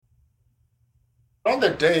On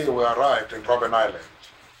the day we arrived in Robben Island,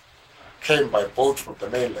 came by boat from the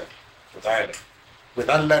mainland to the island. We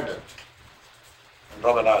then landed in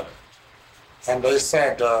Robben Island. And they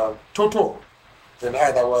said, 2-2. In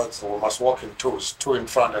other words, we must walk in twos, 2 in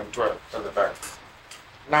front and 2 in the back.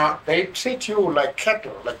 Now, they treat you like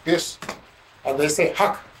cattle, like this, and they say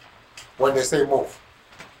hak when they say move.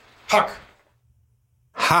 Hak.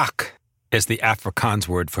 Hak is the Afrikaans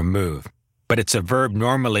word for move, but it's a verb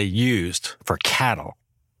normally used for cattle.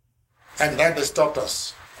 And then they stopped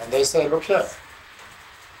us, and they say, look here,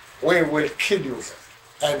 we will kill you,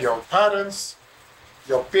 and your parents,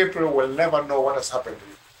 your people will never know what has happened to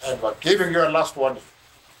you. And we're giving you a last warning.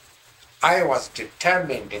 I was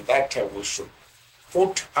determined that we should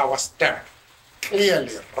put our stamp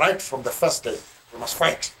clearly right from the first day. We must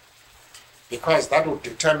fight, because that would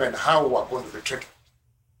determine how we're going to be treated.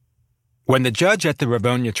 When the judge at the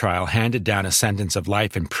Robben trial handed down a sentence of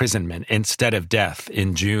life imprisonment instead of death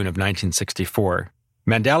in June of 1964,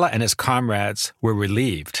 Mandela and his comrades were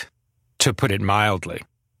relieved, to put it mildly.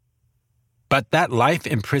 But that life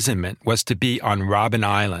imprisonment was to be on Robben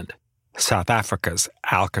Island, South Africa's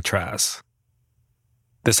Alcatraz.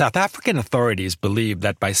 The South African authorities believed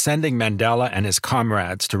that by sending Mandela and his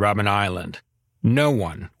comrades to Robben Island, no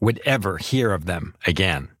one would ever hear of them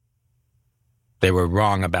again. They were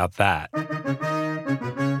wrong about that.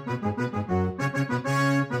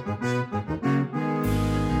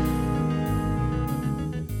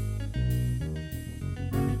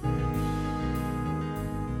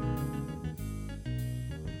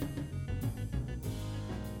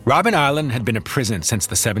 Robben Island had been a prison since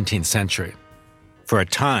the 17th century. For a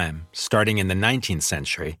time, starting in the 19th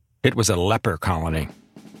century, it was a leper colony.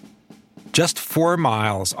 Just 4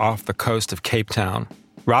 miles off the coast of Cape Town,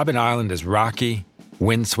 Robben Island is rocky,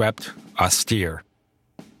 windswept, austere.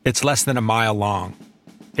 It's less than a mile long.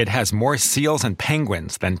 It has more seals and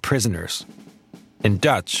penguins than prisoners. In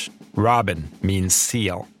Dutch, Robben means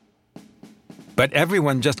seal. But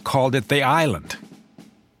everyone just called it the island.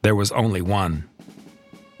 There was only one.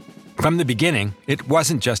 From the beginning, it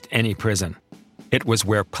wasn't just any prison. It was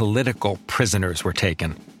where political prisoners were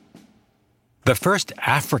taken. The first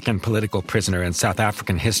African political prisoner in South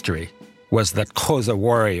African history was the Xhosa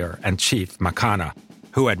warrior and chief Makana,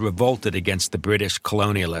 who had revolted against the British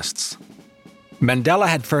colonialists. Mandela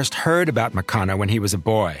had first heard about Makana when he was a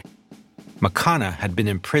boy. Makana had been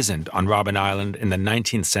imprisoned on Robben Island in the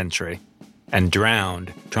 19th century and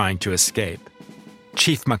drowned trying to escape.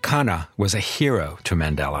 Chief Makana was a hero to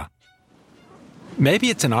Mandela. Maybe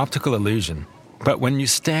it's an optical illusion, but when you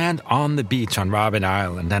stand on the beach on Robben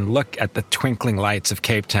Island and look at the twinkling lights of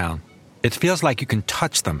Cape Town, it feels like you can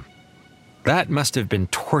touch them. That must have been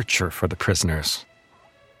torture for the prisoners.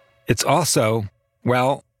 It's also,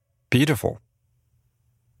 well, beautiful.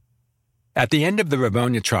 At the end of the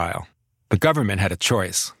Robben trial, the government had a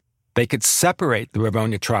choice. They could separate the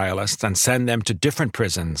Robben trialists and send them to different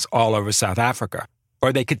prisons all over South Africa,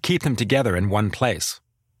 or they could keep them together in one place.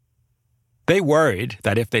 They worried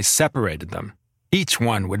that if they separated them, each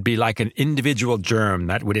one would be like an individual germ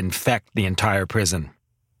that would infect the entire prison.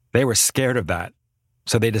 They were scared of that,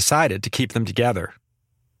 so they decided to keep them together.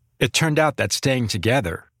 It turned out that staying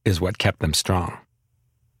together is what kept them strong.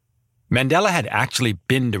 Mandela had actually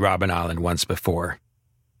been to Robben Island once before,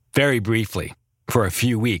 very briefly, for a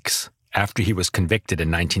few weeks after he was convicted in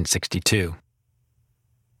 1962.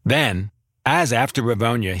 Then, as after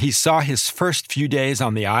Robben, he saw his first few days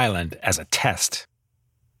on the island as a test.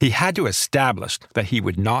 He had to establish that he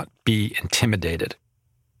would not be intimidated.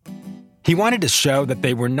 He wanted to show that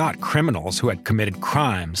they were not criminals who had committed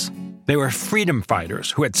crimes. They were freedom fighters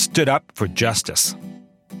who had stood up for justice.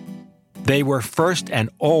 They were first and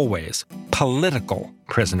always political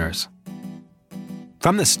prisoners.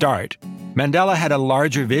 From the start, Mandela had a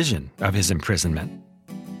larger vision of his imprisonment.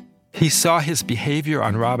 He saw his behavior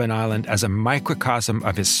on Robben Island as a microcosm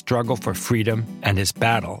of his struggle for freedom and his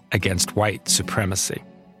battle against white supremacy.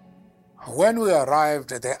 When we arrived,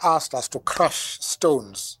 they asked us to crush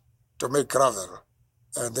stones to make gravel.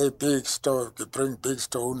 And they bring big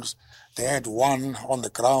stones. They had one on the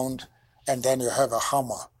ground, and then you have a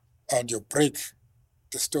hammer, and you break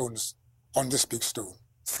the stones on this big stone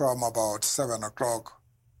from about 7 o'clock,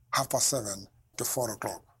 7:30 to 4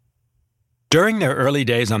 o'clock. During their early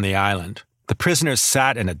days on the island, the prisoners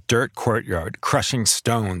sat in a dirt courtyard crushing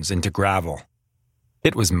stones into gravel.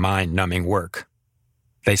 It was mind-numbing work.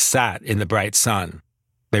 They sat in the bright sun.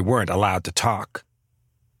 They weren't allowed to talk.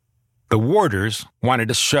 The warders wanted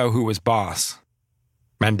to show who was boss.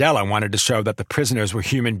 Mandela wanted to show that the prisoners were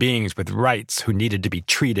human beings with rights who needed to be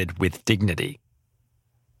treated with dignity.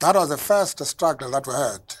 That was the first struggle that we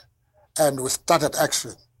had. And we started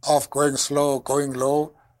action of going slow, going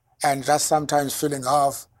low, and just sometimes filling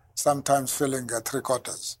half, sometimes filling three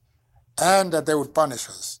quarters. And they would punish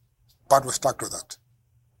us, but we stuck to that.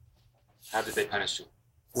 How did they punish you?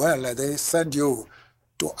 Well, they send you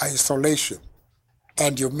to isolation,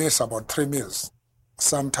 and you miss about 3 meals.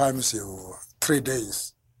 Sometimes 3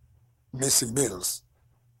 days missing meals,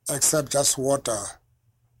 except just water,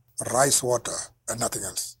 rice water, and nothing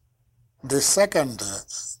else. The second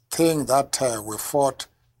thing that we fought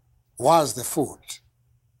was the food.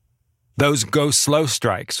 Those go-slow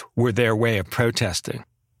strikes were their way of protesting.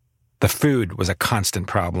 The food was a constant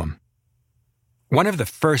problem. One of the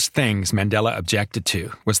first things Mandela objected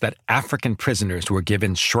to was that African prisoners were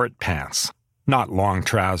given short pants, not long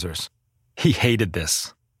trousers. He hated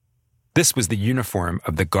this. This was the uniform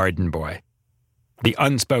of the garden boy. The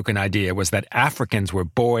unspoken idea was that Africans were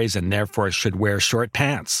boys and therefore should wear short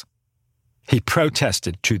pants. He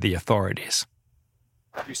protested to the authorities.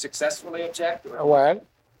 Did you successfully object? Well,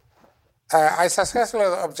 I successfully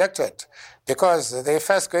objected because they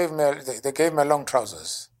first gave me long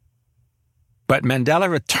trousers. But Mandela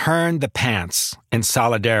returned the pants in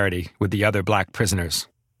solidarity with the other black prisoners.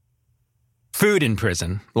 Food in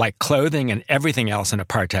prison, like clothing and everything else in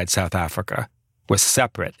apartheid South Africa, was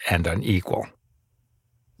separate and unequal.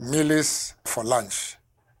 Meals for lunch.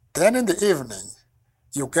 Then in the evening,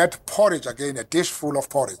 you get porridge again, a dish full of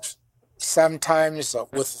porridge, sometimes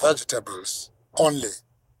with vegetables only.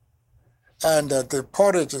 And the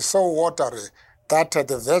porridge is so watery that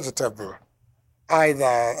the vegetable,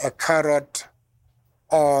 either a carrot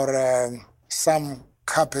or some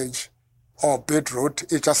cabbage or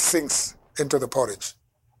beetroot, it just sinks into the porridge.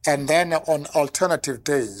 And then on alternative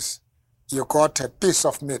days, you got a piece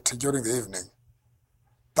of meat during the evening.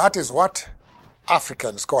 That is what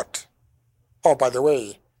Africans got. Oh, by the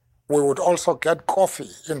way, we would also get coffee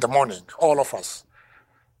in the morning, all of us.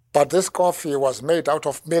 But this coffee was made out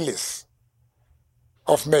of maize.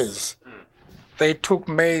 They took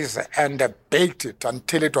maize and baked it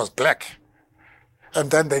until it was black. And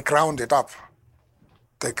then they ground it up.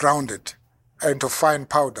 They ground it into fine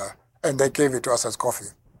powder, and they gave it to us as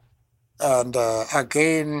coffee. And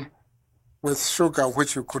again, with sugar,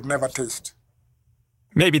 which you could never taste.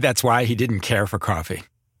 Maybe that's why he didn't care for coffee.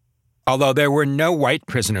 Although there were no white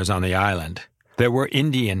prisoners on the island, there were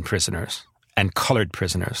Indian prisoners and colored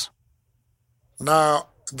prisoners. Now,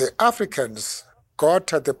 the Africans got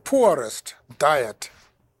the poorest diet,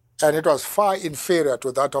 and it was far inferior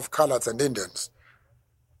to that of coloreds and Indians,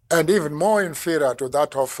 and even more inferior to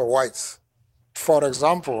that of whites. For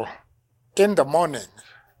example, in the morning,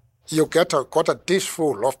 you got a dish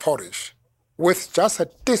full of porridge with just a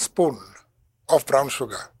teaspoon of brown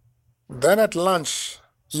sugar. Then at lunch,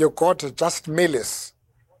 you got just mealies.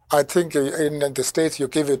 I think in the States you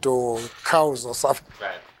give it to cows or something.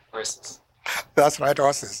 Right, horses. That's right,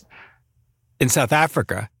 horses. In South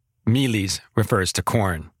Africa, mealies refers to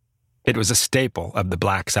corn. It was a staple of the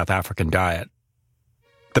black South African diet.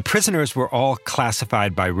 The prisoners were all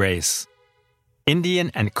classified by race.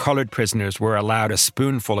 Indian and colored prisoners were allowed a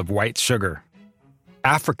spoonful of white sugar.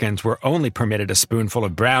 Africans were only permitted a spoonful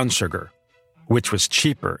of brown sugar, which was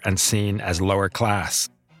cheaper and seen as lower class.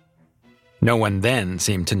 No one then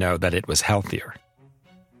seemed to know that it was healthier.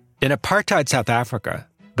 In apartheid South Africa,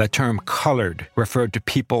 the term colored referred to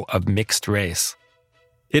people of mixed race.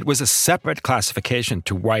 It was a separate classification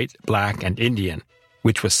to white, black, and Indian,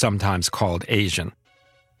 which was sometimes called Asian.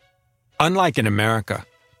 Unlike in America,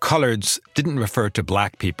 coloreds didn't refer to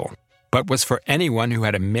black people, but was for anyone who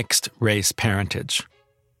had a mixed race parentage.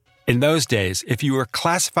 In those days, if you were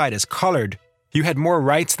classified as colored, you had more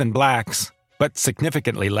rights than blacks, but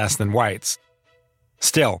significantly less than whites.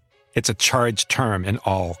 Still, it's a charged term in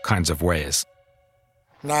all kinds of ways.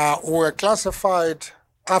 Now, we were classified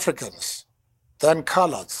Africans, then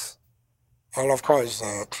coloreds. Well, of course,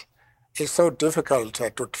 it's so difficult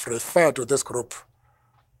to refer to this group.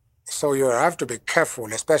 So you have to be careful,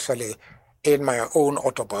 especially in my own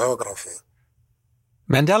autobiography.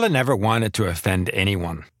 Mandela never wanted to offend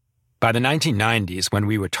anyone. By the 1990s, when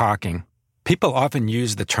we were talking, people often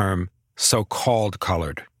used the term so-called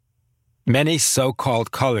colored. Many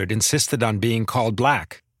so-called colored insisted on being called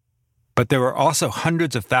black. But there were also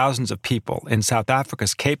hundreds of thousands of people in South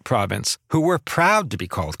Africa's Cape Province who were proud to be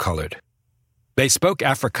called colored. They spoke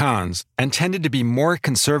Afrikaans and tended to be more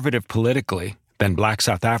conservative politically than black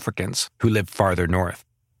South Africans who lived farther north.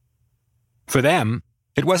 For them,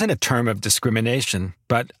 it wasn't a term of discrimination,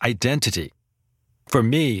 but identity. For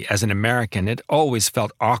me, as an American, it always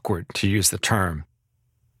felt awkward to use the term.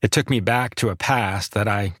 It took me back to a past that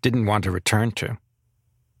I didn't want to return to.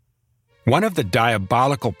 One of the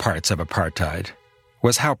diabolical parts of apartheid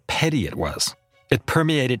was how petty it was. It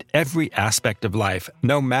permeated every aspect of life,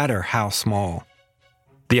 no matter how small.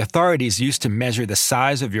 The authorities used to measure the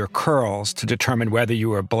size of your curls to determine whether you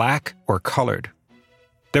were black or colored.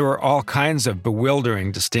 There were all kinds of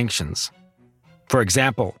bewildering distinctions. For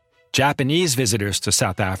example, Japanese visitors to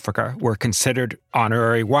South Africa were considered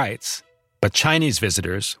honorary whites, but Chinese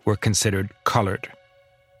visitors were considered colored.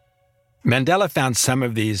 Mandela found some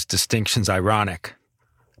of these distinctions ironic,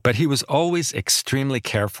 but he was always extremely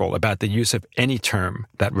careful about the use of any term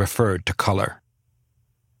that referred to color.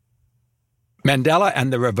 Mandela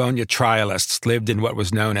and the Rivonia trialists lived in what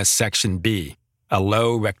was known as Section B, a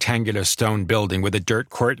low rectangular stone building with a dirt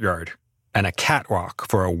courtyard and a catwalk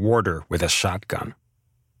for a warder with a shotgun.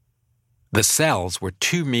 The cells were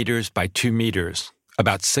 2 meters by 2 meters,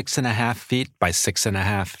 about 6.5 feet by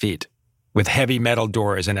 6.5 feet, with heavy metal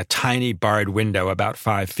doors and a tiny barred window about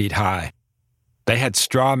 5 feet high. They had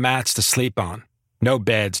straw mats to sleep on, no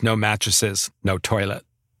beds, no mattresses, no toilet.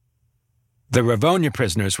 The Rivonia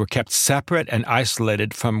prisoners were kept separate and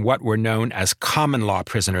isolated from what were known as common law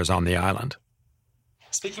prisoners on the island.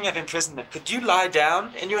 Speaking of imprisonment, could you lie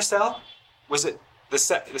down in your cell? Was it the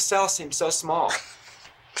cell seemed so small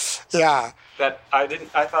Yeah. that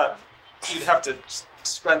I thought you'd have to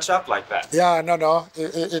scrunch up like that. Yeah, no.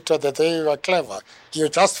 They were clever. You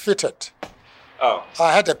just fit it. Oh,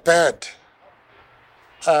 I had a bed,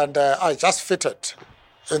 and I just fit it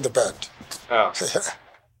in the bed. oh.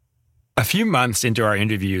 A few months into our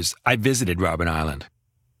interviews, I visited Robben Island.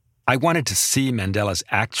 I wanted to see Mandela's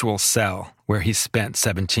actual cell, where he spent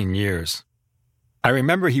 17 years. I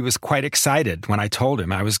remember he was quite excited when I told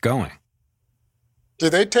him I was going.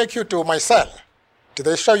 Did they take you to my cell? Did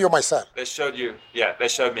they show you my cell? They showed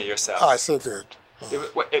me your cell. Oh, I see, good.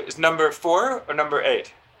 It was number 4 or number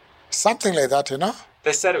 8? Something like that,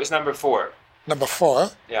 They said it was number 4. Number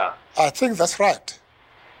 4, Yeah. I think that's right.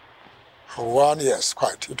 1, yes,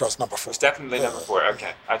 quite. It was number 4. It's definitely number 4.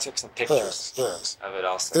 Okay. I took some pictures Yes. of it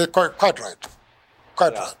also. Quite right.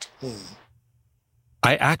 Quite Yeah. right.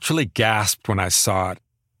 I actually gasped when I saw it.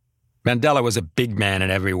 Mandela was a big man in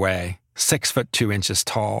every way, 6 foot 2 inches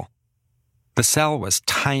tall. The cell was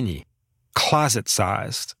tiny,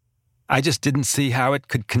 closet-sized. I just didn't see how it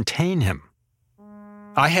could contain him.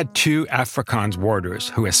 I had 2 Afrikaans warders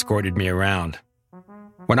who escorted me around.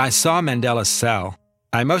 When I saw Mandela's cell,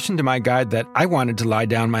 I motioned to my guide that I wanted to lie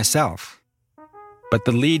down myself. But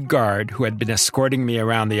the lead guard, who had been escorting me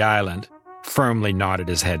around the island, firmly nodded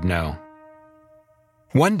his head no.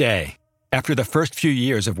 One day, after the first few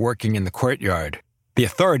years of working in the courtyard, the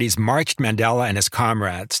authorities marched Mandela and his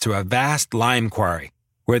comrades to a vast lime quarry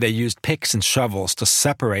where they used picks and shovels to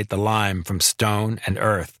separate the lime from stone and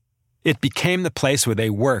earth. It became the place where they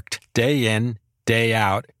worked day in, day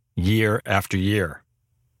out, year after year.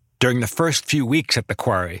 During the first few weeks at the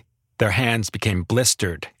quarry, their hands became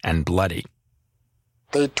blistered and bloody.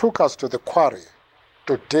 They took us to the quarry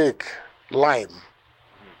to dig lime.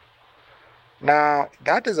 Now,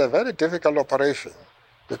 that is a very difficult operation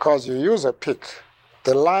because you use a pick.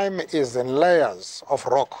 The lime is in layers of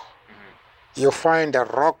rock. You find a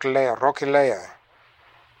rocky layer,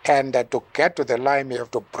 and to get to the lime, you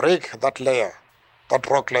have to break that layer, that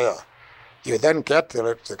rock layer. You then get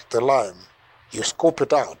the lime, you scoop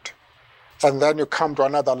it out, and then you come to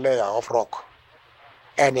another layer of rock.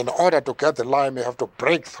 And in order to get the lime, you have to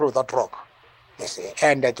break through that rock. You see,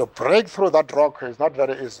 and to break through that rock is not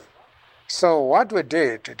very easy. So what we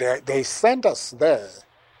did, they sent us there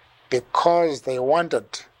because they wanted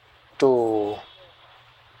to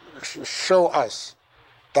show us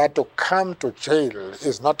that to come to jail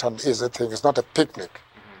is not an easy thing, it's not a picnic,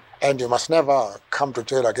 and you must never come to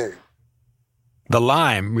jail again. The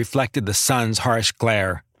lime reflected the sun's harsh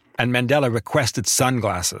glare, and Mandela requested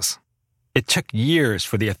sunglasses. It took years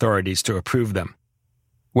for the authorities to approve them.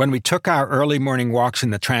 When we took our early morning walks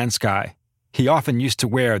in the Transkei, he often used to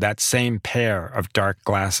wear that same pair of dark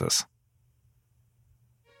glasses.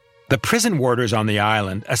 The prison warders on the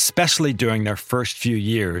island, especially during their first few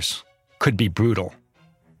years, could be brutal.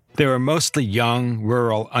 They were mostly young,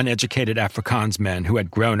 rural, uneducated Afrikaans men who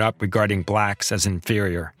had grown up regarding blacks as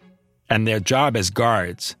inferior, and their job as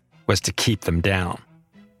guards was to keep them down.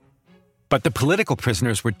 But the political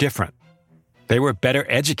prisoners were different. They were better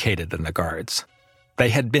educated than the guards. They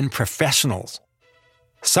had been professionals.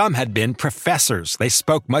 Some had been professors. They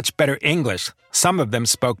spoke much better English. Some of them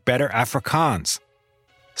spoke better Afrikaans.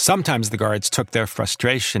 Sometimes the guards took their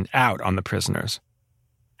frustration out on the prisoners.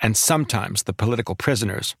 And sometimes the political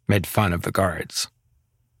prisoners made fun of the guards.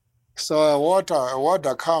 So a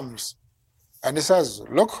warder comes and he says,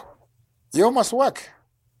 look, you must work.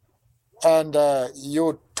 And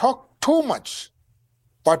you talk too much,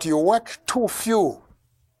 but you work too few.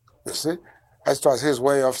 You see? That was his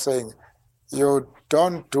way of saying, you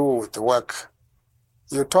don't do the work.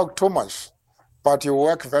 You talk too much, but you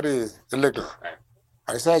work very little.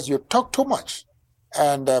 He says, you talk too much,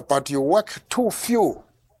 and but you work too few.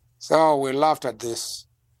 So we laughed at this,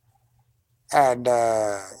 and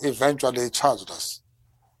eventually charged us.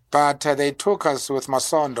 But they took us with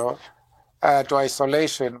Masondo to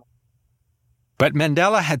isolation. But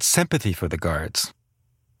Mandela had sympathy for the guards.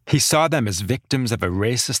 He saw them as victims of a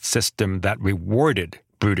racist system that rewarded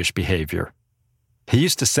brutish behavior. He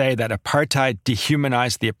used to say that apartheid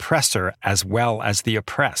dehumanized the oppressor as well as the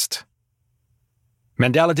oppressed.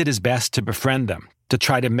 Mandela did his best to befriend them, to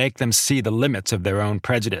try to make them see the limits of their own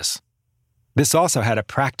prejudice. This also had a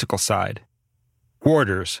practical side.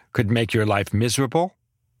 Orders could make your life miserable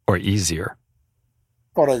or easier.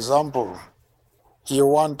 For example, you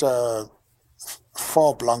want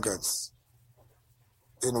 4 blankets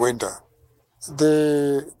in winter.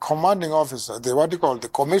 The commanding officer, the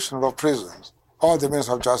commissioner of prisons, or the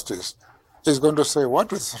minister of justice, is going to say, what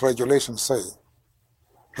does regulation say?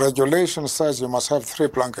 Regulation says you must have 3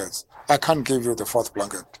 blankets. I can't give you the 4th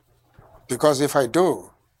blanket. Because if I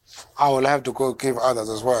do, I will have to go give others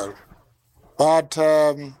as well. But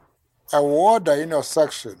a warder in your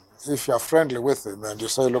section, if you're friendly with him and you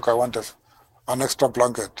say, look, I want an extra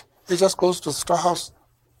blanket, he just goes to the storehouse,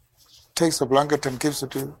 takes a blanket and gives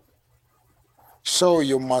it to you. So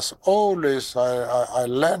you must always, I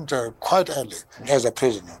learned quite early as a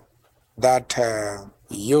prisoner, that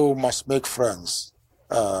you must make friends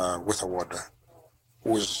with a warder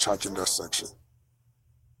who is charging the section.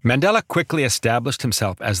 Mandela quickly established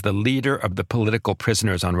himself as the leader of the political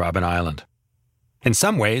prisoners on Robben Island. In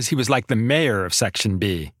some ways, he was like the mayor of Section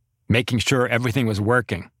B, making sure everything was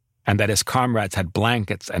working and that his comrades had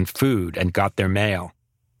blankets and food and got their mail.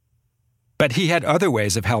 But he had other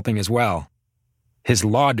ways of helping as well. His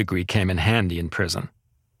law degree came in handy in prison.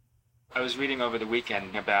 I was reading over the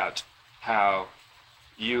weekend about how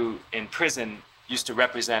you, in prison, used to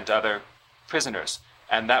represent other prisoners,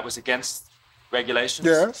 and that was against regulations?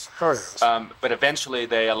 Yes, oh yes. But eventually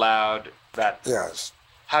they allowed that. Yes.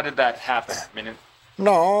 How did that happen?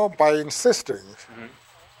 No, by insisting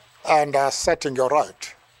and setting your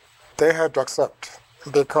right. They had to accept,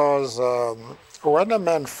 because when a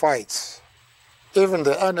man fights, even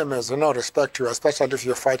the enemies do not respect you, especially if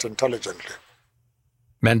you fight intelligently.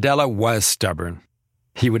 Mandela was stubborn.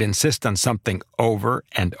 He would insist on something over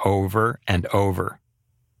and over and over.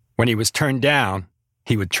 When he was turned down,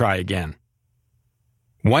 he would try again.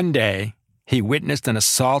 One day, he witnessed an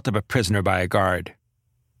assault of a prisoner by a guard.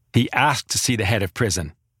 He asked to see the head of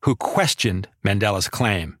prison, who questioned Mandela's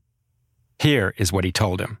claim. Here is what he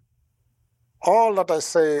told him. All that I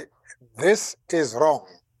say, this is wrong.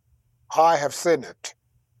 I have seen it.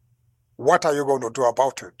 What are you going to do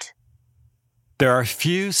about it? There are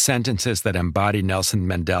few sentences that embody Nelson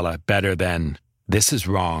Mandela better than, this is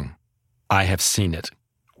wrong. I have seen it.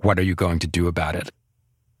 What are you going to do about it?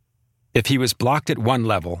 If he was blocked at one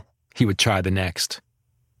level, he would try the next.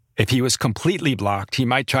 If he was completely blocked, he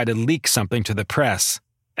might try to leak something to the press,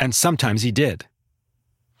 and sometimes he did.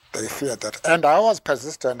 They feared that. And I was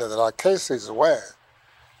persistent. There are cases where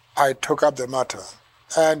I took up the matter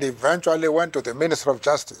and eventually went to the Minister of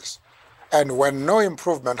Justice. And when no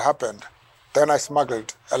improvement happened, then I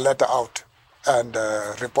smuggled a letter out and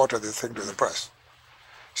reported the thing to the press.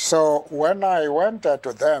 So when I went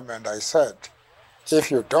to them and I said,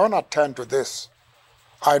 if you don't attend to this,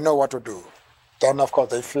 I know what to do. Then, of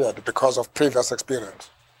course, they feared because of previous experience.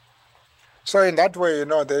 So in that way,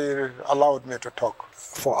 they allowed me to talk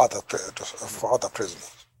for other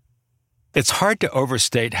prisoners. It's hard to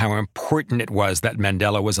overstate how important it was that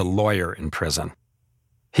Mandela was a lawyer in prison.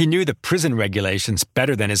 He knew the prison regulations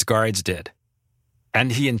better than his guards did.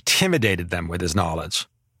 And he intimidated them with his knowledge.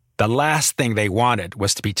 The last thing they wanted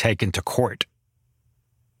was to be taken to court.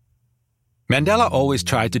 Mandela always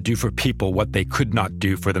tried to do for people what they could not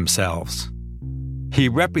do for themselves. He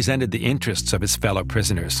represented the interests of his fellow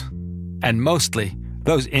prisoners. And mostly,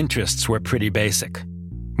 those interests were pretty basic.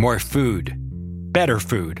 More food, better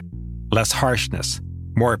food, less harshness,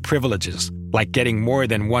 more privileges, like getting more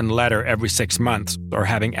than one letter every 6 months or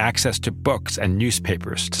having access to books and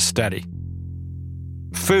newspapers to study.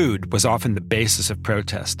 Food was often the basis of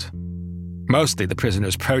protest. Mostly the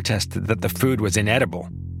prisoners protested that the food was inedible,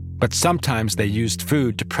 but sometimes they used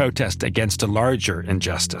food to protest against a larger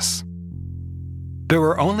injustice. There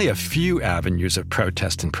were only a few avenues of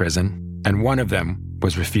protest in prison, and one of them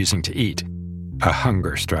was refusing to eat, a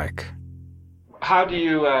hunger strike. How do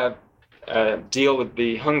you deal with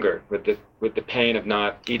the hunger, with the pain of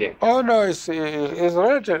not eating? Oh no, it's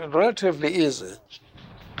relatively easy.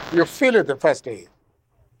 You feel it the first day,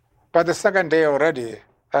 but the second day already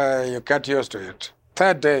you get used to it.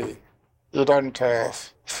 Third day, you don't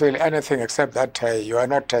feel anything except that you are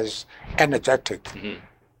not as energetic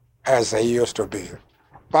as you used to be.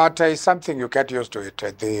 But it's something you get used to it.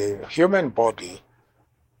 The human body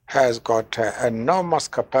has got enormous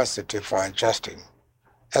capacity for adjusting,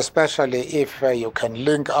 especially if you can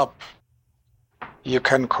link up, you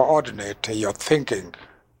can coordinate your thinking,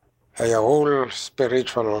 your whole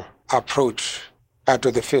spiritual approach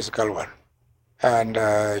to the physical one. And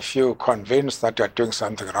if you're convinced that you're doing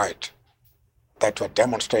something right, that you're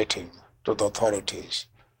demonstrating to the authorities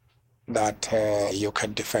that you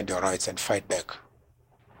can defend your rights and fight back,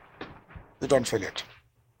 you don't feel it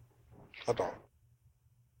at all.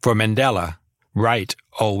 For Mandela, right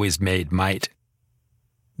always made might.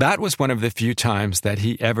 That was one of the few times that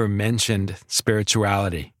he ever mentioned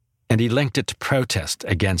spirituality, and he linked it to protest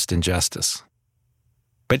against injustice.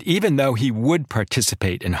 But even though he would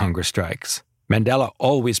participate in hunger strikes, Mandela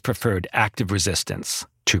always preferred active resistance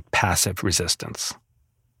to passive resistance.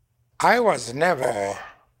 I was never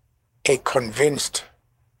a convinced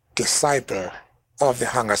disciple of the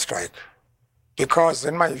hunger strike because,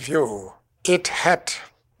 in my view, it hurt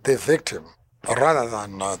the victim rather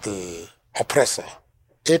than the oppressor.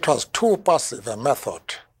 It was too passive a method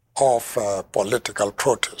of political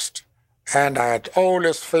protest, and I had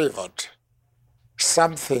always favored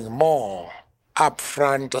something more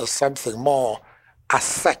upfront, something more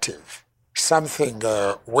assertive, something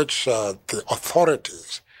which the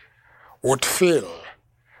authorities would feel,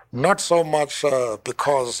 not so much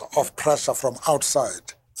because of pressure from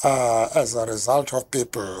outside, as a result of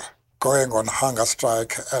people going on hunger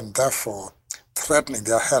strike and therefore threatening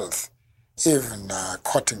their health, even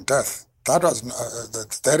courting death. That was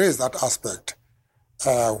there is that aspect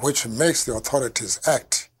which makes the authorities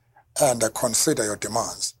act and consider your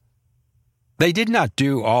demands. They did not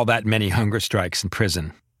do all that many hunger strikes in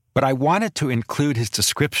prison, but I wanted to include his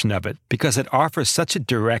description of it because it offers such a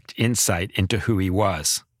direct insight into who he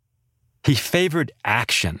was. He favored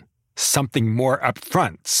action, something more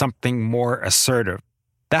upfront, something more assertive.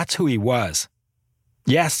 That's who he was.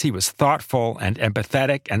 Yes, he was thoughtful and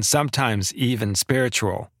empathetic and sometimes even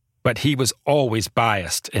spiritual, but he was always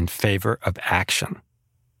biased in favor of action.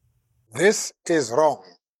 This is wrong.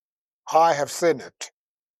 I have seen it.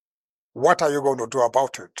 What are you going to do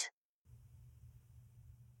about it?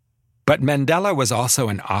 But Mandela was also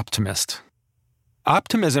an optimist.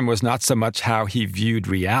 Optimism was not so much how he viewed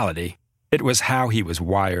reality, it was how he was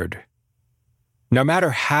wired. No matter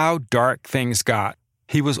how dark things got,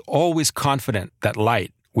 he was always confident that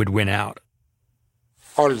light would win out.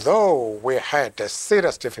 Although we had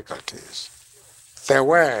serious difficulties, there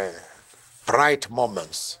were bright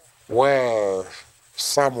moments where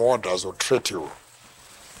some warders would treat you,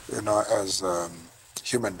 as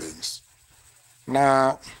human beings.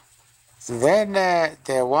 Now, then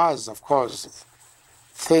there was, of course,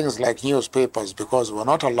 things like newspapers, because we're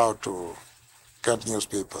not allowed to get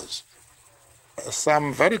newspapers.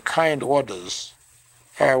 Some very kind warders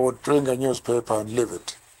would bring a newspaper and leave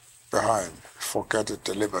it behind, forget it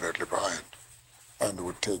deliberately behind, and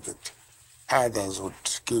would take it. Others would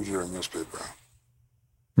give you a newspaper.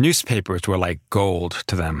 Newspapers were like gold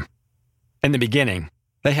to them. In the beginning,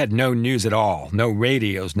 they had no news at all, no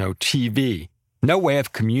radios, no TV, no way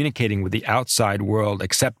of communicating with the outside world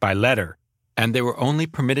except by letter, and they were only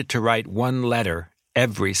permitted to write one letter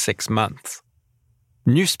every 6 months.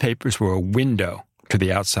 Newspapers were a window to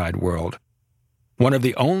the outside world, one of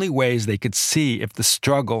the only ways they could see if the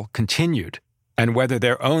struggle continued and whether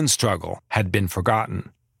their own struggle had been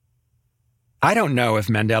forgotten. I don't know if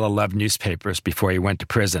Mandela loved newspapers before he went to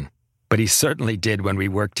prison, but he certainly did when we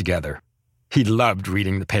worked together. He loved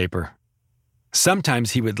reading the paper.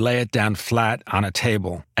 Sometimes he would lay it down flat on a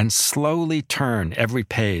table and slowly turn every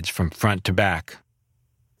page from front to back.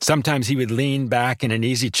 Sometimes he would lean back in an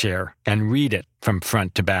easy chair and read it from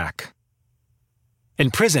front to back.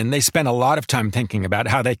 In prison, they spent a lot of time thinking about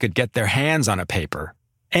how they could get their hands on a paper,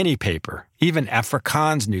 any paper, even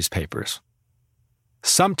Afrikaans newspapers.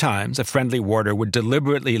 Sometimes a friendly warder would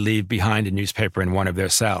deliberately leave behind a newspaper in one of their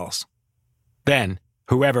cells. Then,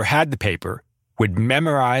 whoever had the paper would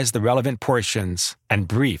memorize the relevant portions and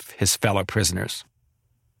brief his fellow prisoners.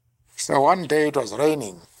 So one day it was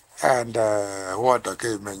raining, and a warder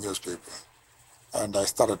gave me a newspaper, and I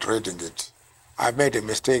started reading it. I made a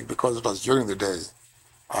mistake because it was during the day.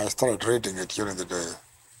 I started reading it during the day,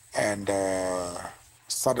 and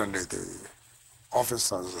suddenly the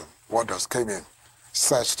officers and warders came in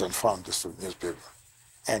searched and found this newspaper.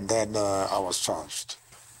 And then I was charged.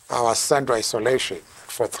 I was sent to isolation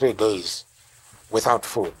for 3 days without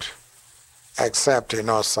food, except,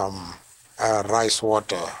 some rice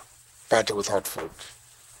water, but without food.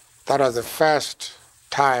 That was the first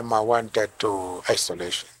time I went to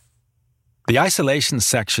isolation. The isolation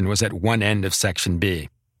section was at one end of Section B.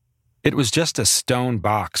 It was just a stone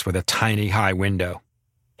box with a tiny high window.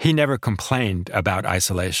 He never complained about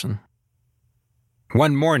isolation.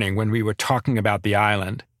 One morning when we were talking about the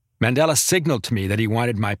island, Mandela signaled to me that he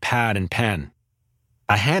wanted my pad and pen.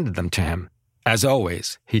 I handed them to him. As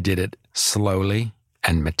always, he did it slowly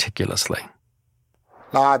and meticulously.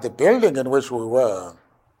 Now, the building in which we were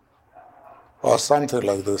was something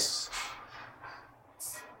like this.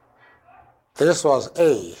 This was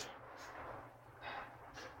A.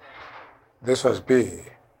 This was B.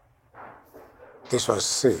 This was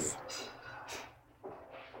C.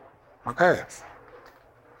 Okay.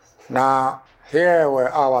 Now, here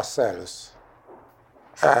were our cells.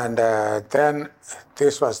 And then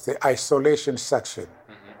this was the isolation section.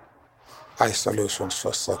 Isolation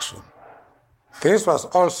section. This was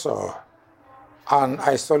also an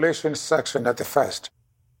isolation section at the first.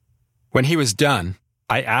 When he was done,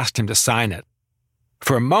 I asked him to sign it.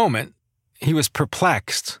 For a moment, he was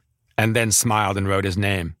perplexed and then smiled and wrote his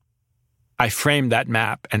name. I framed that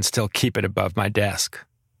map and still keep it above my desk.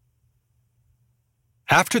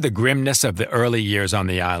 After the grimness of the early years on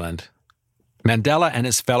the island, Mandela and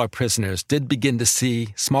his fellow prisoners did begin to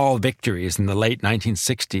see small victories in the late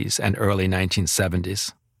 1960s and early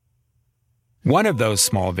 1970s. One of those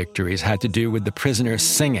small victories had to do with the prisoners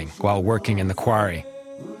singing while working in the quarry.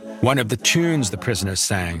 One of the tunes the prisoners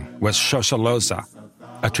sang was Shosholoza,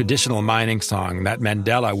 a traditional mining song that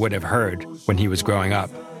Mandela would have heard when he was growing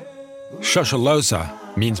up. Shosholoza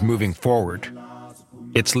means moving forward.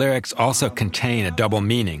 Its lyrics also contain a double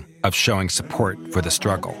meaning of showing support for the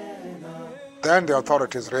struggle. Then the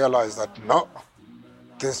authorities realized that, no,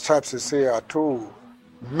 these chaps you see are too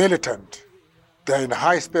militant. They're in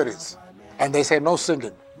high spirits. And they say, no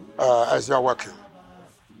singing as you're working.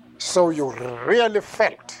 So you really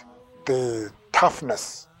felt the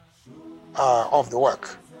toughness of the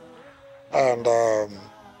work. And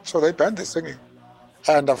so they banned the singing.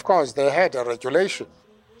 And of course, they had a regulation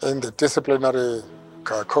in the disciplinary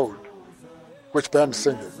code which banned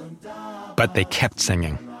singing. But they kept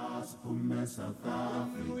singing.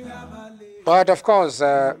 But of course,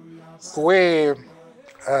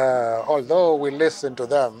 although we listened to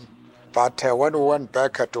them, but when we went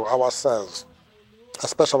back to our cells,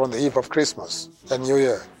 especially on the eve of Christmas and New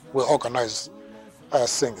Year, we organized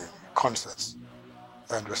singing concerts,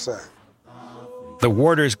 and we sang. The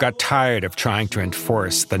warders got tired of trying to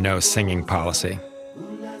enforce the no singing policy.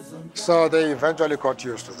 So they eventually got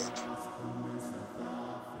used to that.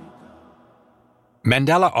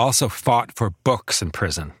 Mandela also fought for books in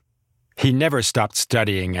prison. He never stopped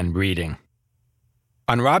studying and reading.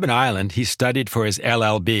 On Robben Island, he studied for his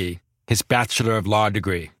LLB, his Bachelor of Law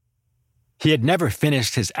degree. He had never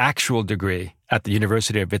finished his actual degree at the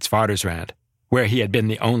University of Witwatersrand, where he had been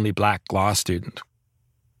the only black law student.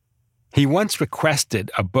 He once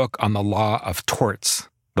requested a book on the law of torts,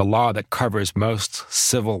 the law that covers most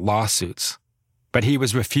civil lawsuits, but he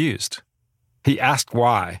was refused. He asked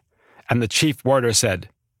why, and the chief warder said,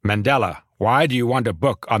 "Mandela, why do you want a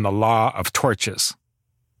book on the law of torches?"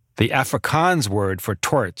 The Afrikaans word for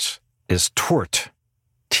torch is toort,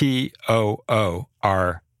 Toort.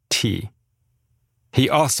 He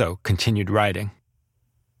also continued writing.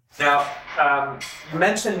 Now, you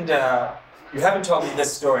mentioned, you haven't told me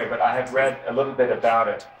this story, but I have read a little bit about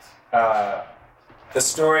it. The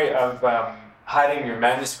story of hiding your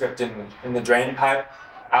manuscript in the drain pipe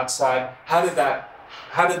outside. How did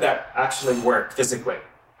that actually work physically?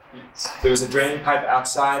 There was a drain pipe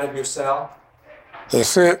outside of your cell? You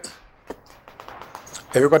see,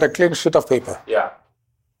 have you got a clean sheet of paper? Yeah.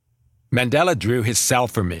 Mandela drew his cell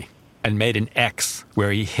for me and made an X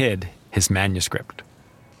where he hid his manuscript.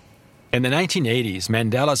 In the 1980s,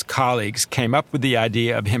 Mandela's colleagues came up with the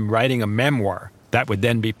idea of him writing a memoir that would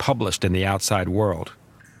then be published in the outside world.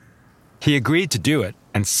 He agreed to do it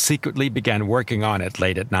and secretly began working on it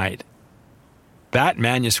late at night. That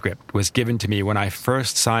manuscript was given to me when I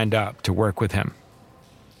first signed up to work with him.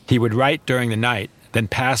 He would write during the night, then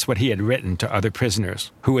pass what he had written to other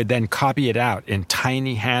prisoners, who would then copy it out in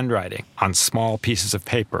tiny handwriting on small pieces of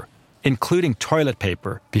paper, including toilet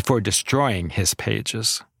paper, before destroying his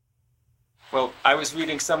pages. Well, I was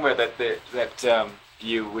reading somewhere that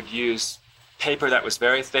you would use paper that was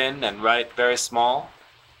very thin and write very small.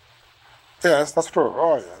 Yes, that's true.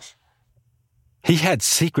 Oh, yes. He had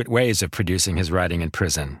secret ways of producing his writing in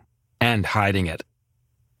prison and hiding it.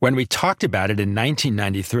 When we talked about it in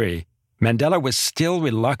 1993, Mandela was still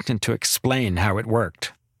reluctant to explain how it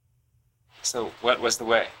worked. So what was the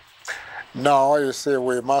way? No, you see,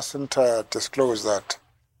 we mustn't disclose that.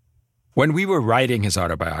 When we were writing his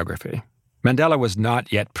autobiography, Mandela was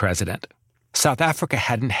not yet president. South Africa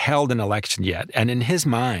hadn't held an election yet, and in his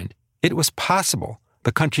mind, it was possible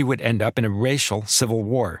the country would end up in a racial civil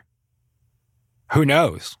war. Who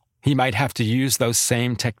knows? He might have to use those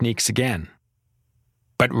same techniques again.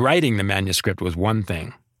 But writing the manuscript was one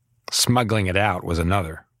thing. Smuggling it out was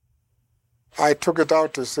another. I took it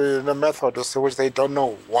out to see the method, which they don't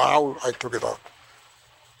know how I took it out.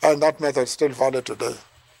 And that method is still valid today.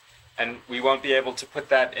 And we won't be able to put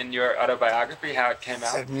that in your autobiography, how it came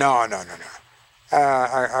out? No.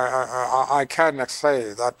 I cannot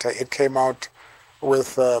say that it came out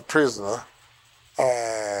with a prisoner,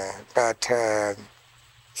 but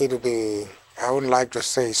it would be, I wouldn't like to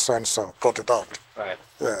say so-and-so brought it out. Right.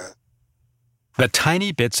 Yeah. The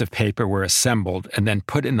tiny bits of paper were assembled and then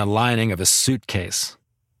put in the lining of a suitcase.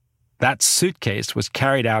 That suitcase was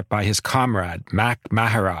carried out by his comrade, Mac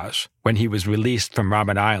Maharaj, when he was released from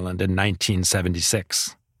Robben Island in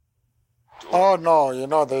 1976. Oh, no,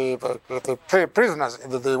 the prisoners,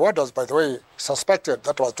 the warders, by the way, suspected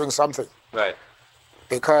that was doing something. Right.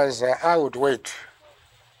 Because I would wait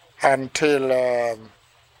until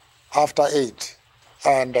after 8,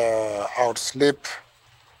 and I would sleep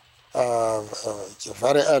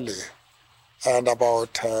very early, and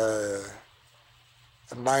about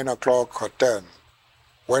 9 o'clock or 10,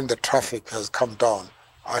 when the traffic has come down,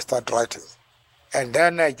 I start writing. And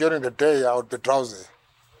then during the day, I would be drowsy,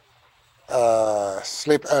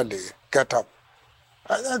 sleep early, get up.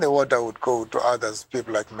 And then the warder would go to others,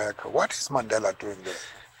 people like Mac, what is Mandela doing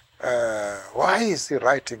there? Why is he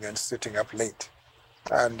writing and sitting up late?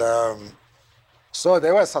 And so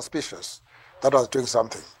they were suspicious that I was doing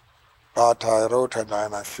something. But I wrote and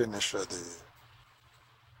I finished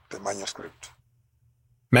the manuscript.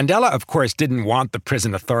 Mandela, of course, didn't want the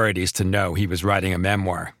prison authorities to know he was writing a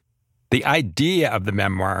memoir. The idea of the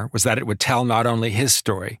memoir was that it would tell not only his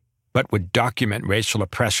story, but would document racial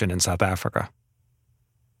oppression in South Africa.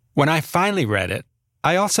 When I finally read it,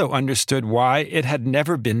 I also understood why it had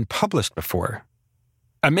never been published before.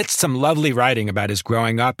 Amidst some lovely writing about his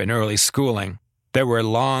growing up and early schooling, there were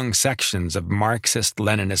long sections of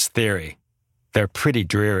Marxist-Leninist theory. They're pretty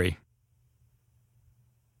dreary.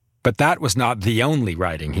 But that was not the only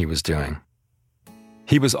writing he was doing.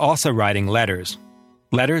 He was also writing letters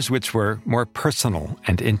which were more personal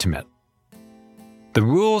and intimate. The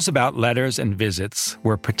rules about letters and visits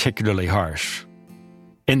were particularly harsh.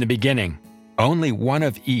 In the beginning, only one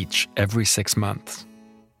of each every 6 months.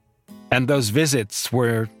 And those visits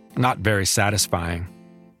were not very satisfying.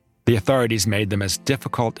 The authorities made them as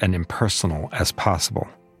difficult and impersonal as possible.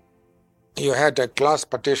 You had a glass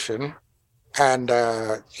partition, and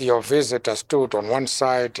your visitor stood on one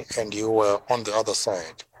side and you were on the other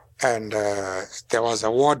side. And there was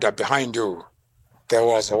a warder behind you. There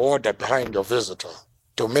was a warder behind your visitor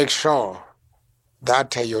to make sure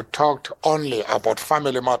that you talked only about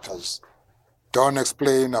family matters. Don't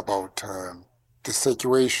explain about the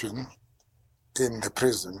situation in the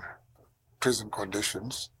prison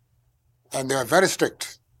conditions. And they were very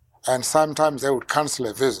strict. And sometimes they would cancel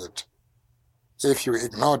a visit if you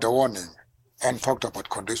ignored the warning and talked about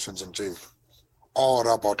conditions in jail or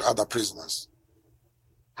about other prisoners.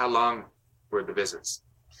 How long were the visits?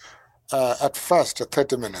 At first,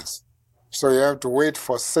 30 minutes. So you have to wait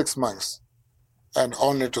for 6 months and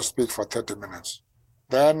only to speak for 30 minutes.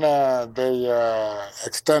 Then they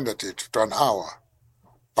extended it to an hour.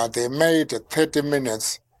 But they made 30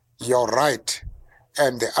 minutes your right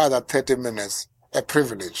and the other 30 minutes a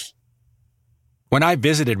privilege. When I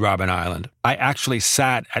visited Robben Island, I actually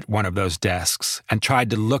sat at one of those desks and tried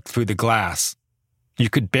to look through the glass. You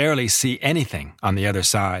could barely see anything on the other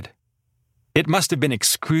side. It must have been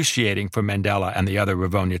excruciating for Mandela and the other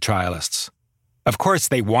Rivonia trialists. Of course,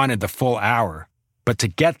 they wanted the full hour, but to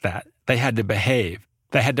get that, they had to behave.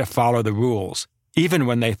 They had to follow the rules, even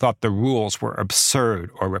when they thought the rules were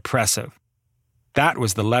absurd or repressive. That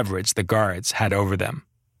was the leverage the guards had over them.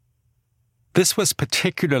 This was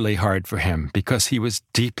particularly hard for him because he was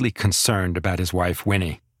deeply concerned about his wife,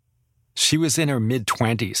 Winnie. She was in her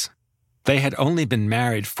mid-20s. They had only been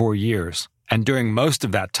married 4 years, and during most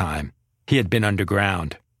of that time, he had been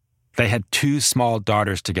underground. They had 2 small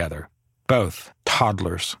daughters together, both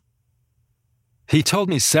toddlers. He told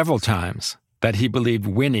me several times that he believed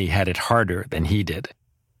Winnie had it harder than he did.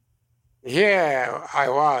 Here I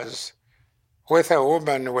was with a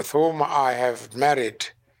woman with whom I have married.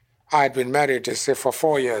 I'd been married, you see, for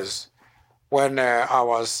 4 years when I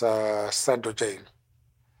was sent to jail.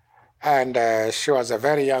 And she was a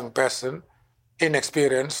very young person,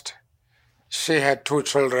 inexperienced. She had 2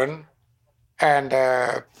 children,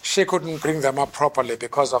 and she couldn't bring them up properly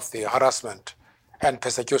because of the harassment and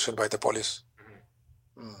persecution by the police.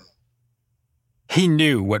 He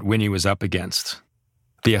knew what Winnie was up against.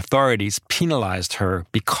 The authorities penalized her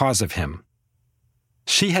because of him.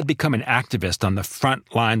 She had become an activist on the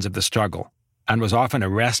front lines of the struggle and was often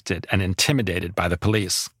arrested and intimidated by the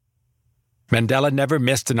police. Mandela never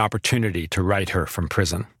missed an opportunity to write her from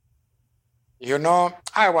prison. You know,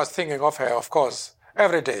 I was thinking of her, of course,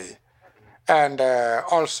 every day. And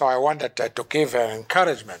also I wanted to give her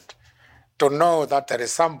encouragement to know that there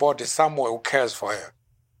is somebody somewhere who cares for her.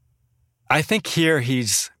 I think here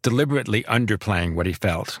he's deliberately underplaying what he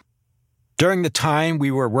felt. During the time we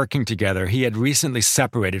were working together, he had recently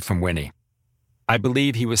separated from Winnie. I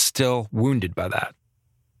believe he was still wounded by that.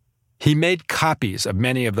 He made copies of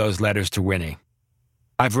many of those letters to Winnie.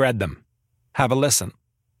 I've read them. Have a listen.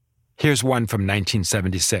 Here's one from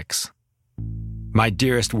 1976. My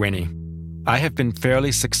dearest Winnie, I have been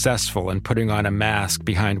fairly successful in putting on a mask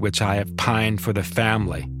behind which I have pined for the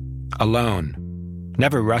family, alone,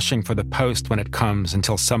 never rushing for the post when it comes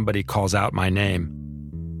until somebody calls out my name.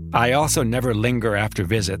 I also never linger after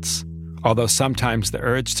visits, although sometimes the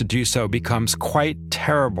urge to do so becomes quite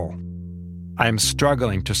terrible. I am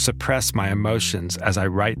struggling to suppress my emotions as I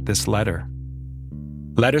write this letter.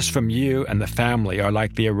 Letters from you and the family are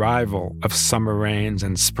like the arrival of summer rains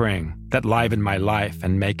and spring that liven my life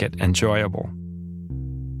and make it enjoyable.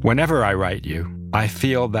 Whenever I write you, I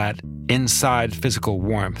feel that inside physical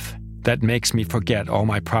warmth that makes me forget all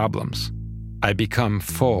my problems. I become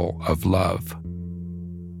full of love.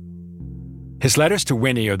 His letters to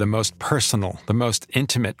Winnie are the most personal, the most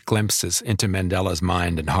intimate glimpses into Mandela's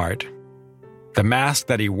mind and heart. The mask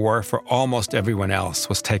that he wore for almost everyone else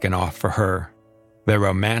was taken off for her. They're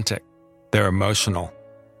romantic, they're emotional,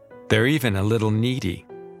 they're even a little needy.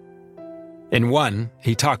 In one,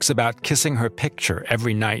 he talks about kissing her picture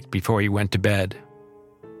every night before he went to bed.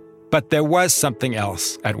 But there was something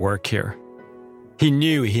else at work here. He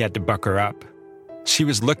knew he had to buck her up. She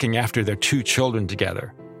was looking after their 2 children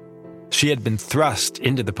together. She had been thrust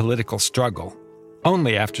into the political struggle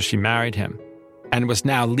only after she married him and was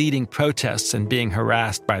now leading protests and being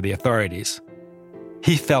harassed by the authorities.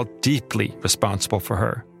 He felt deeply responsible for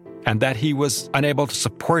her and that he was unable to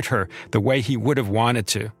support her the way he would have wanted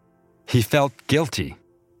to. He felt guilty.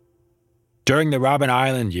 During the Robben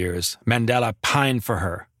Island years, Mandela pined for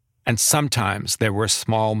her, and sometimes there were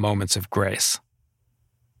small moments of grace.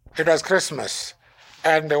 It was Christmas,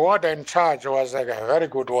 and the warder in charge was like a very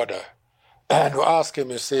good warder. And we asked him,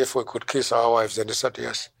 you see, if we could kiss our wives, and he said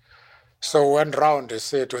yes. So we went round, you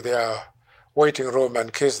see, to their waiting room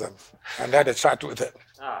and kissed them, and had a chat with them.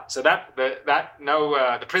 So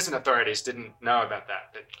the prison authorities didn't know about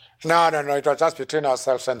that? No, it was just between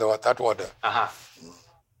ourselves and that warder.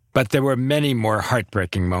 But there were many more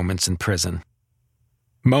heartbreaking moments in prison.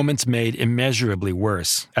 Moments made immeasurably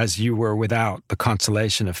worse as you were without the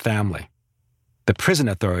consolation of family. The prison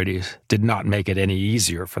authorities did not make it any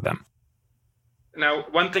easier for them. Now,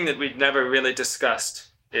 one thing that we've never really discussed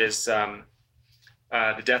is the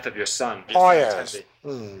death of your son. Oh, yes.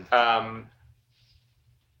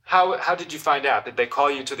 How did you find out? Did they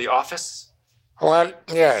call you to the office? Well,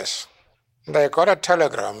 yes. They got a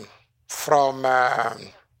telegram from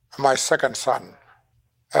my second son,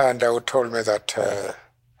 and they told me that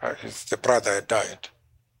the brother had died.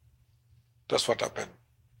 That's what happened.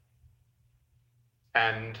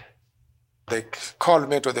 And? They called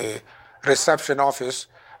me to the reception office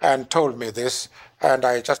and told me this, and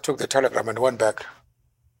I just took the telegram and went back.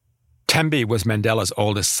 Tembi was Mandela's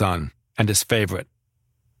oldest son and his favorite.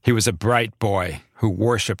 He was a bright boy who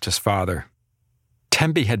worshipped his father.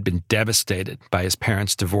 Tembi had been devastated by his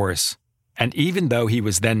parents' divorce, and even though he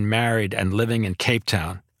was then married and living in Cape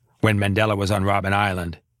Town when Mandela was on Robben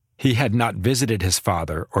Island, he had not visited his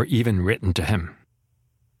father or even written to him.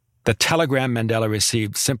 The telegram Mandela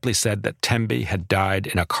received simply said that Tembi had died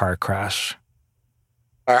in a car crash.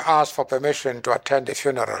 I asked for permission to attend the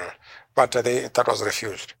funeral, but that was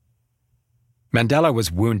refused. Mandela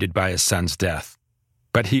was wounded by his son's death,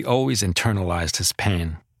 but he always internalized his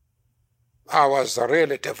pain. I was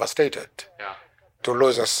really devastated to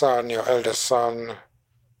lose a son, your eldest son,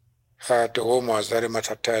 to whom I was very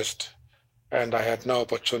much attached, and I had no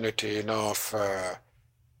opportunity of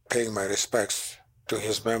paying my respects to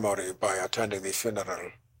his memory by attending the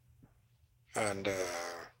funeral. And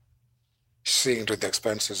seeing to the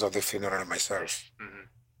expenses of the funeral myself,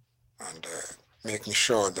 and making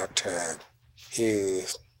sure that he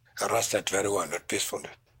rested very well and peacefully.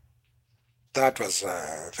 That was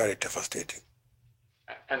very devastating.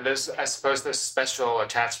 And I suppose there's special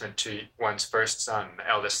attachment to one's first son, the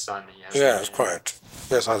eldest son. Yes, quite.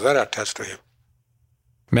 Yes, I was very attached to him.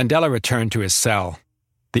 Mandela returned to his cell.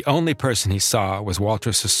 The only person he saw was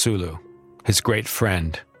Walter Sisulu, his great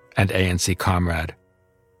friend and ANC comrade.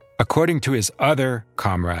 According to his other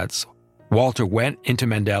comrades, Walter went into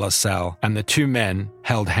Mandela's cell and the two men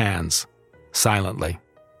held hands, silently.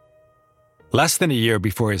 Less than a year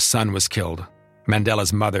before his son was killed,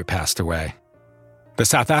 Mandela's mother passed away. The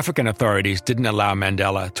South African authorities didn't allow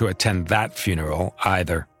Mandela to attend that funeral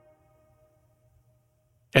either.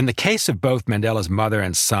 In the case of both Mandela's mother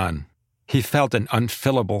and son, he felt an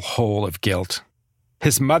unfillable hole of guilt.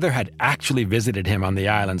 His mother had actually visited him on the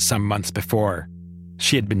island some months before.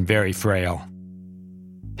 She had been very frail.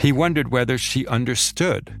 He wondered whether she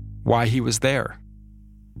understood why he was there.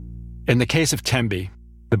 In the case of Tembi,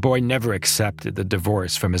 the boy never accepted the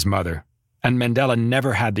divorce from his mother, and Mandela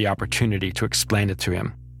never had the opportunity to explain it to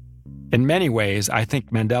him. In many ways, I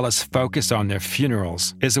think Mandela's focus on their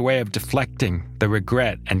funerals is a way of deflecting the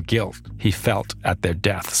regret and guilt he felt at their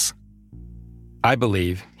deaths. I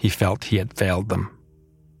believe he felt he had failed them.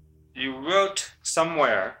 You wrote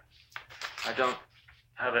somewhere, I don't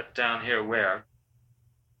have it down here where.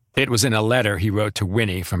 It was in a letter he wrote to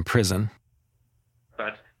Winnie from prison.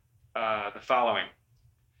 But the following.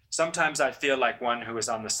 Sometimes I feel like one who is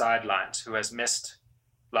on the sidelines, who has missed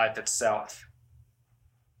life itself.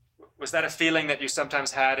 Was that a feeling that you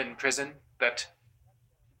sometimes had in prison? That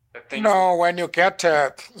things... No, when you get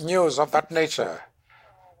news of that nature,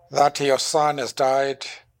 that your son has died,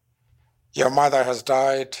 your mother has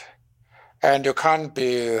died, and you can't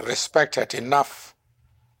be respected enough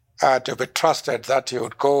to be trusted that you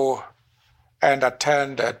would go and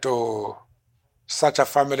attend to such a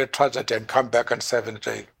family tragedy and come back and serve in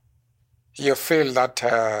jail. You feel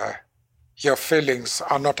that your feelings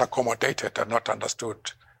are not accommodated and not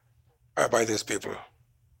understood by these people.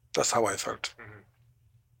 That's how I felt. Mm-hmm.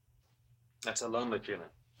 That's a lonely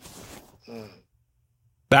feeling.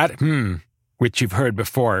 That which you've heard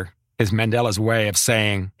before, is Mandela's way of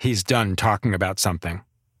saying he's done talking about something.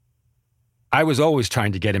 I was always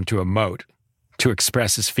trying to get him to emote, to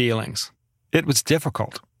express his feelings. It was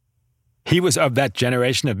difficult. He was of that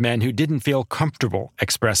generation of men who didn't feel comfortable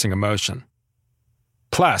expressing emotion.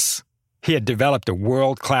 Plus, he had developed a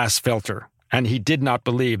world-class filter, and he did not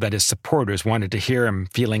believe that his supporters wanted to hear him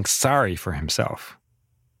feeling sorry for himself.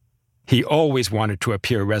 He always wanted to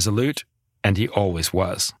appear resolute, and he always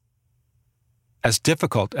was. As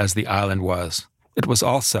difficult as the island was, it was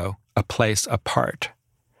also a place apart.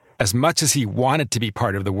 As much as he wanted to be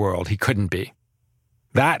part of the world, he couldn't be.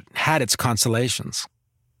 That had its consolations.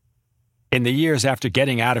 In the years after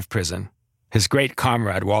getting out of prison, his great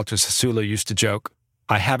comrade Walter Sisulu used to joke,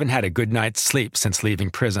 "I haven't had a good night's sleep since leaving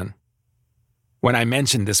prison." When I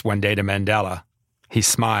mentioned this one day to Mandela, he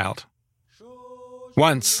smiled.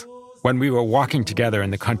 Once, when we were walking together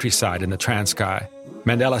in the countryside in the Transkei,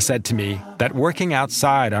 Mandela said to me that working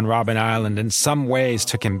outside on Robben Island in some ways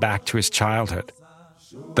took him back to his childhood.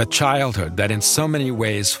 The childhood that in so many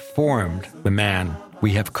ways formed the man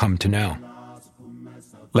we have come to know.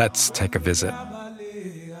 Let's take a visit.